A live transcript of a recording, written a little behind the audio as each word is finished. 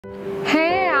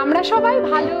হ্যাঁ, আমরা সবাই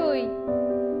ভালোই।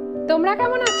 তোমরা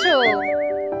কেমন আছো?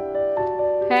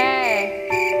 হ্যাঁ,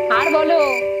 আর বলো,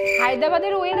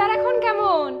 হায়দ্রাবাদের ওয়েদার এখন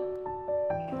কেমন?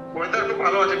 ওয়েদার খুব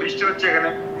ভালো আছে, বৃষ্টি হচ্ছে এখানে।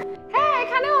 হ্যাঁ,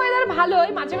 এখানে ওয়েদার ভালোই,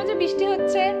 মাঝে মাঝে বৃষ্টি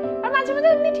হচ্ছে আর মাঝে মাঝে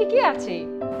এমনি ঠিকই আছে।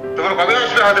 তোমরা কবে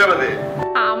আসবে হায়দ্রাবাদে?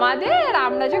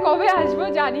 আমরা যে কবে আসবো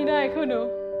জানি না এখনো।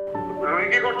 রুহি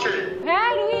কি করছে? হ্যাঁ,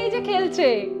 রুহি এই যে খেলছে।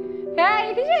 হ্যাঁ,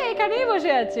 এই যে এখানেই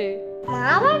বসে আছে। মা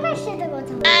আবার কার সাথে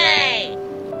কথা বলছে?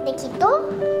 দেখি তো।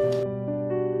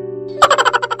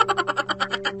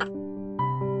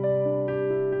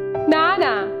 না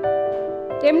না,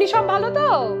 এমনি সব ভালো তো?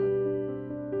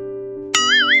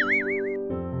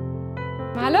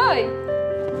 ভালোই।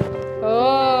 ও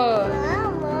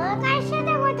মা কার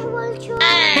সাথে কথা বলছো?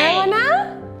 হ্যাঁ না,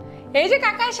 এই যে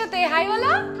কাকার সাথে। হাই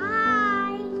বলো।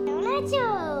 হাই, কেমন আছো?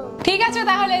 ঠিক আছে,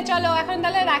 তাহলে চলো এখন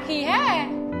তাহলে রাখি। হ্যাঁ,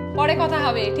 পরে কথা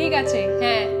হবে। ঠিক আছে,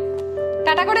 হ্যাঁ,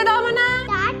 টাটা করে দাও মানা।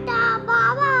 Tata,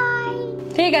 bye bye.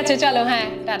 ঠিক আছে, চলো। হ্যাঁ,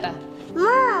 টাটা।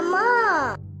 মা মা,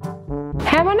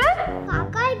 হ্যাঁ মানা,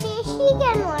 কাকাই বেশি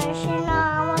কেন আসে না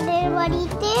আমাদের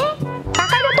বাড়িতে?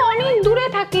 কাকাটা তো অনেক দূরে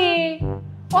থাকে,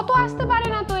 অত আসতে পারে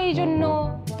না তো, এই জন্য।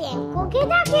 ব্যাংককে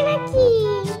থাকে নাকি?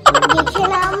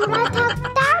 যেখানে আমরা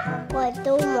থাকতাম কত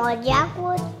মজা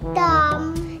করতাম,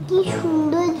 কি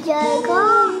সুন্দর জায়গা।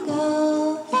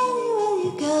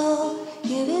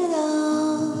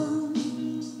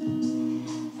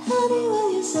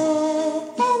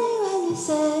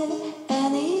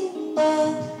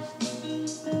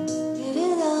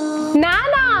 না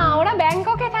না, ওরা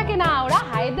ব্যাংককে থাকে না, ওরা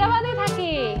হায়দ্রাবাদে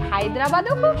থাকে।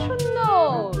 হায়দ্রাবাদও খুব সুন্দর।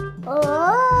 ও,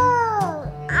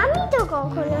 আমি তো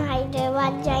কখনো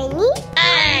হায়দ্রাবাদ যাইনি।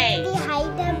 যদি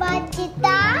হায়দ্রাবাদ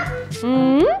যেতাম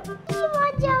কি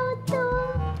মজা হতো।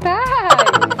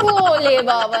 তাই বলে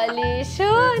বাবালে,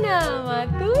 শোনা মা,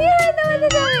 তুমি হায়দ্রাবাদে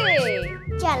যাবে?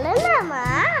 চলো না মা,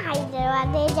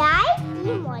 হায়দ্রাবাদে যাই,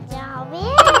 কি মজা হবে।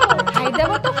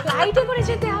 হায়দ্রাবাদ তো ফ্লাইটে করে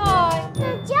যেতে হয়।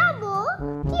 যাবো,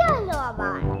 কি হলো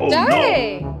আবার? যাবে?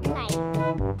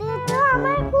 ফ্লাইটে তো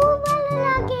আমার খুব ভালো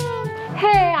লাগে।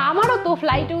 হ্যাঁ, আমারও তো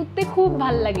ফ্লাইটে উঠতে খুব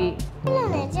ভাল লাগে।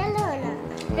 চলো না।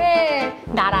 হ্যাঁ,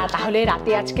 দাঁড়া, তাহলে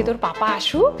রাতে আজকে তোর পাপা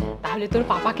আসুক, তাহলে তোর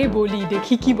পাপাকে বলি,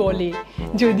 দেখি কি বলে।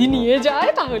 যদি নিয়ে যায়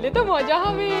তাহলে তো মজা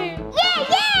হবে।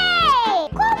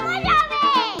 খুব মজা হবে।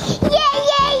 ইয়ে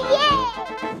ইয়ে ইয়ে।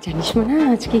 জানিস না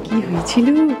আজকে কি হয়েছিল?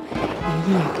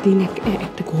 এই একদিন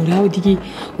একটা ঘোড়া ওইদিকে,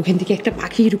 ওখান থেকে একটা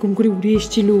পাখি এরকম করে উড়ে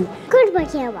এসেছিল। কোন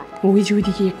পাখি আবার? ওই যে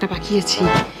ওইদিকে একটা পাখি আছে,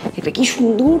 একটা কি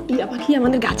সুন্দর টিয়া পাখি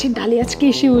আমাদের গাছের ডালে আজকে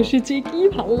এসে বসেছে। কি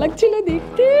ভালো লাগছিল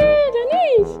দেখতে,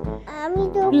 জানিস? আমি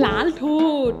তো লাল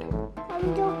ঠোঁট। আমি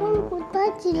যখন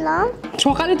কোথায় ছিলাম?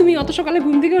 সকালে, তুমি অত সকালে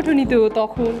ঘুম থেকে ওঠোনি তো,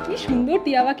 তখন কি সুন্দর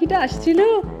টিয়া পাখিটা আসছিল।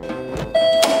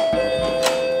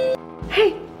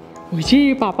 ওই যে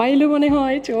পাপা এলো মনে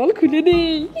হয়, চল খুলে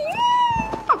দেই।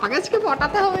 পাপা গাছকে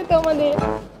পটাতে হবে তো আমাদের।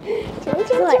 চল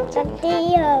চল পটাতেই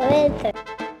হবে তো।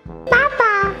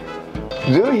 পাপা,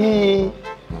 রুহি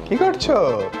কি করছো?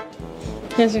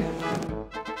 আচ্ছা,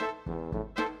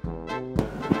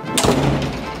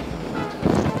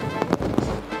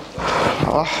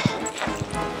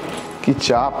 কি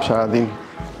চাপ সারাদিন।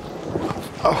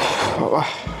 বাবা,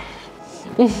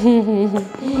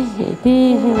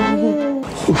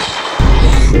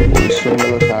 পরিশ্রম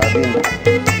গেল সারাদিন।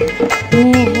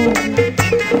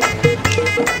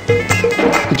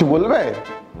 কিছু বলবে?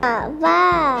 বাবা,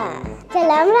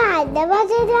 চলো আমরা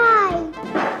হায়দ্রাবাদে যাই।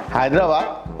 হায়দ্রাবাদ?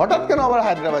 হঠাৎ কেন আবার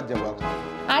হায়দ্রাবাদ যাবো?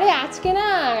 আরে আজকে না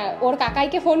ওর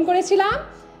কাকাইকে ফোন করেছিলাম,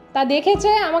 তা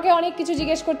দেখেছে, আমাকে অনেক কিছু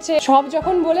জিজ্ঞেস করছে। সব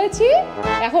যখন বলেছি,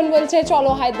 এখন বলছে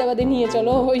চলো হায়দ্রাবাদে নিয়ে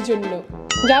চলো। ওই জন্য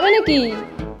যাবে নাকি?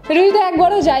 রুই তো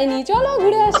একবারও যায়নি, চলো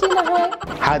ঘুরে আসি না হয়।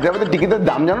 হায়দ্রাবাদের টিকিটের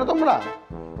দাম জানো তোমরা?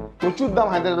 প্রচুর দাম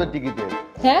হায়দ্রাবাদের টিকিটের।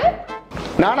 হ্যাঁ,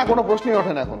 না না, কোনো প্রশ্নই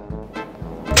ওঠে না এখন।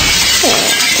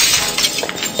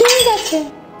 ঠিক আছে।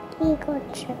 কি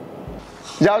করছো?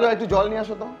 যাও যাও, একটু জল নিয়ে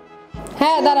আসো তো।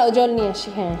 হ্যাঁ, দাঁড়াও, জল নিয়ে আসি।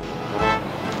 হ্যাঁ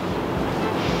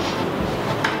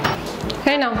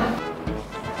হ্যাঁ, নাও।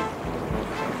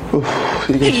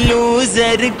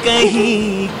 लूजर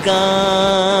कहीं का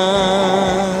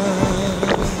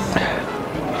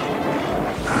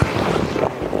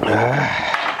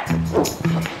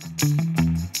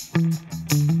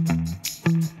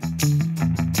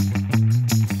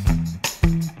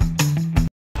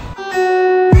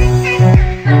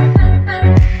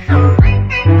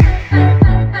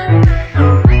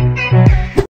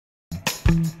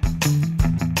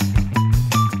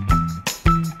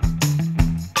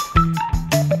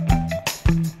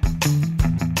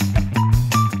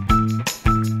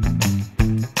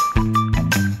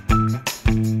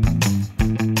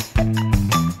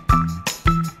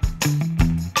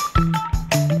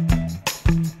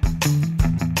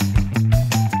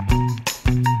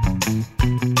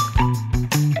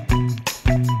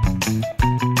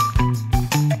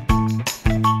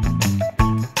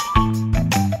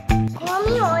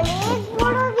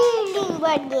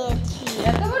বানিয়েছি।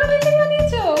 এত বড় বিল্ডিং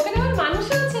বানিয়েছো? ওখানে আবার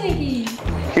মানুষও আছে নাকি?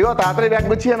 কি গো, তাড়াতাড়ি ব্যাগ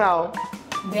গুছিয়ে নাও।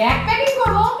 ব্যাগ প্যাকিং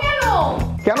করবো কেন?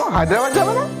 কেন, হায়দ্রাবাদ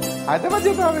যাবে না? হায়দ্রাবাদ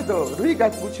যেতে হবে তো। ঠিক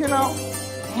আছে, গুছিয়ে নাও।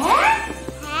 হ্যাঁ?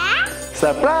 হ্যাঁ?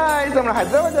 সারপ্রাইজ, আমরা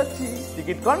হায়দ্রাবাদ যাচ্ছি।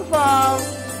 Ticket confirm.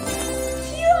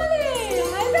 কি বলে?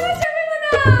 হায়দ্রাবাদ যাবে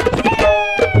না?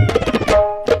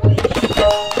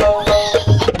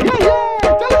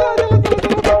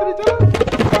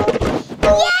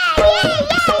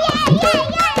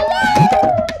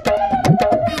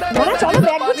 চলো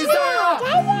ব্যাগ গুছিয়ে নাও।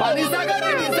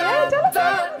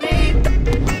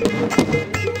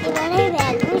 এবারে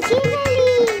ব্যাগ গুছিয়ে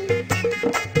ফেলি।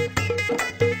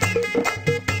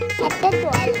 একটা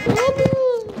টয় নিয়ে নি,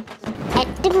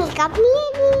 একটা মেকআপ নিয়ে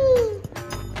নি,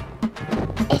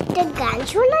 একটা গান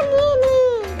শোনা নিয়ে নি,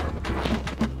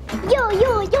 ইয়ো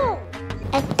ইয়ো ইয়ো,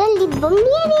 একটা লিপ বাম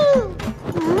নিয়ে নি,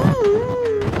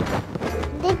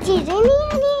 চিড়ে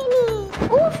নিয়ে নি।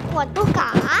 উফ কত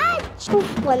কাজ! উফ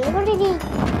বন্ধ করে দিই।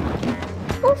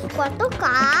 উফ কত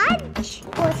কাজ!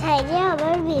 কোথায় যে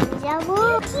আবার বেরিয়ে যাবো,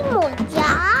 কি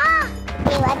মজা!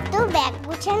 এবার তো ব্যাগ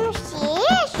গুছানো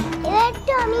শেষ, এবার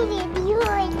তো আমি রেডি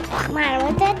হই। মার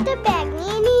মতো একটা ব্যাগ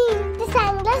নিয়ে নি,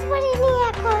 সানগ্লাস পরে নি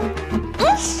এখন।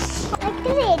 ইস, একটা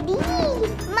রেডি।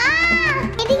 মা,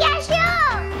 এদিকে আসো।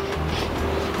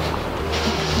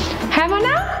 হ্যাঁ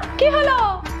মানা, কি হলো?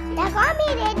 দেখো আমি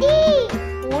রেডি।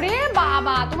 ওরে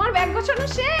বাবা, তোমার ব্যাগ গোছানো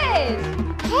শেষ?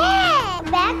 হ্যাঁ,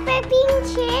 ব্যাগ প্যাকিং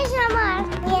শেষ আমার,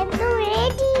 একদম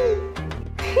রেডি।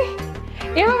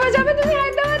 এভাবে যাবে তুমি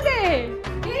হায়দ্রাবাদে?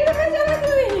 এভাবে যাবে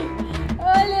তুমি?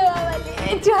 ওলে বাবা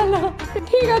রে, চলো।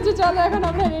 ঠিক আছে, চলো এখন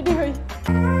আমরা রেডি হই।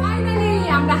 ফাইনালি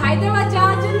আমরা হায়দ্রাবাদ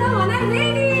যাওয়ার জন্য মানা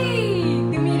রেডি।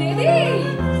 তুমি রেডি?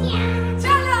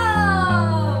 চলো।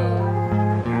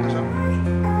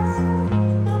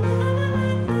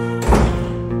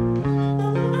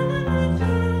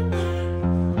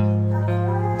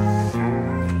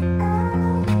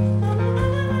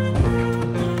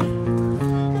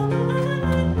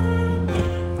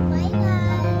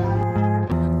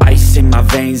 Ice in my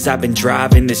veins, I've been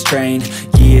driving this train.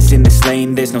 Years in this lane,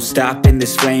 there's no stopping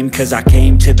this flame. Cause I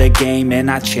came to the game and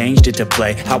I changed it to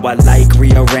play how I like,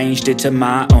 rearranged it to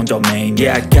my own domain.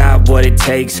 Yeah, I got what it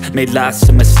takes, made lots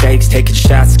of mistakes, taking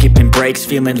shots, skipping breaks,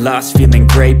 feeling lost, feeling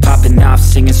great, popping off,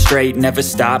 singing straight, never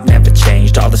stopped, never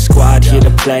changed. All the squad here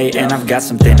to play and I've got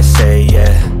something to say,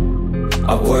 yeah.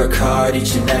 I work hard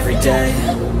each and every day,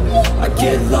 I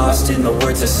get lost in the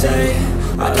words I say.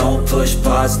 I don't push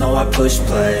pause, no I push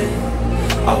play.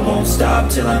 I won't stop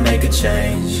till I make a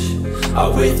change. I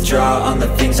withdraw on the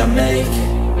things I make.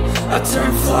 I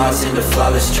turn flaws into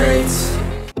flawless traits.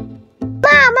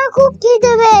 মা, আমার খুব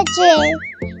খিদে পেয়েছে,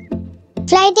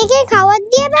 ফ্লাইটে গিয়ে খাবার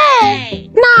দিবে?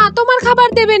 না, তোমার খাবার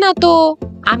দেবে না তো।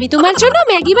 আমি তোমার জন্য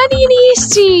ম্যাগি বানিয়ে নিয়ে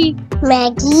এসেছি।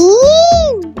 ম্যাগি?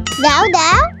 দাও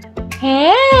দাও।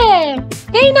 হ্যাঁ,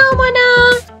 এই নাও মানা।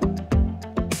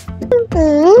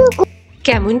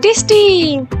 কেমন টেস্টি?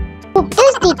 খুব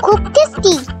টেস্টি, খুব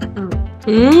টেস্টি।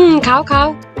 খাও খাও।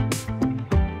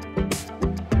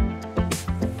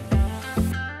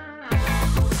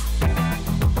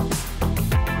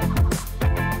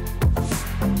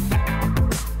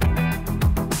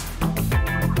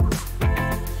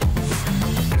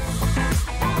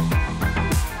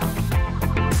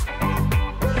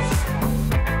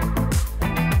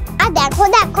 দেখো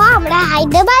দেখো, আমরা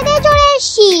হায়দ্রাবাদে চলে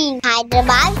এসেছি।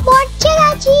 হায়দ্রাবাদ পৌঁছে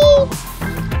গেছি।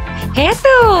 হ্যাঁ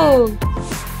তো,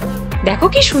 দেখো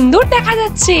কি সুন্দর দেখা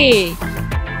যাচ্ছে।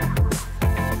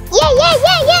 ইয়ে ইয়ে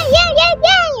ইয়ে ইয়ে ইয়ে ইয়ে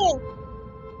ইয়ে।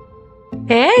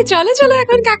 হ্যাঁ, চলো চলো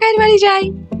এখন কাকার বাড়ি যাই।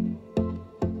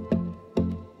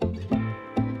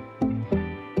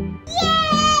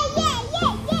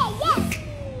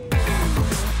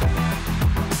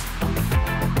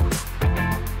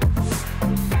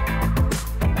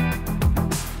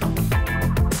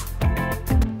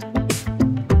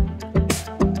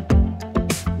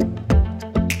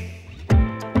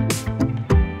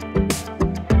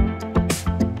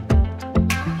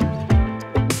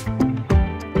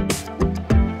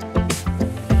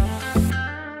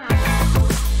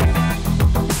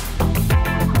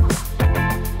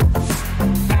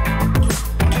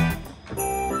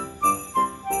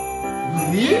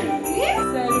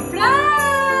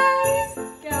 সারপ্রাইজ!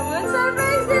 কেমন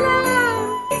সারপ্রাইজ দিলাম?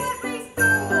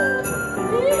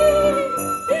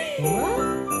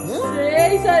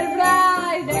 সেই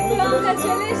সারপ্রাইজ! দেখো আমরা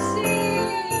চলে এসেছি।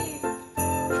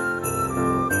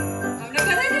 আমরা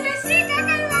কোথায় চলে এসেছি?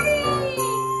 কাকার বাড়ি।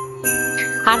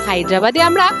 আর হায়দ্রাবাদে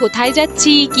আমরা কোথায়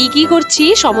যাচ্ছি, কি কি করছি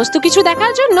সমস্ত কিছু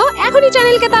দেখার জন্য এখনই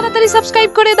চ্যানেলকে তাড়াতাড়ি সাবস্ক্রাইব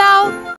করে দাও।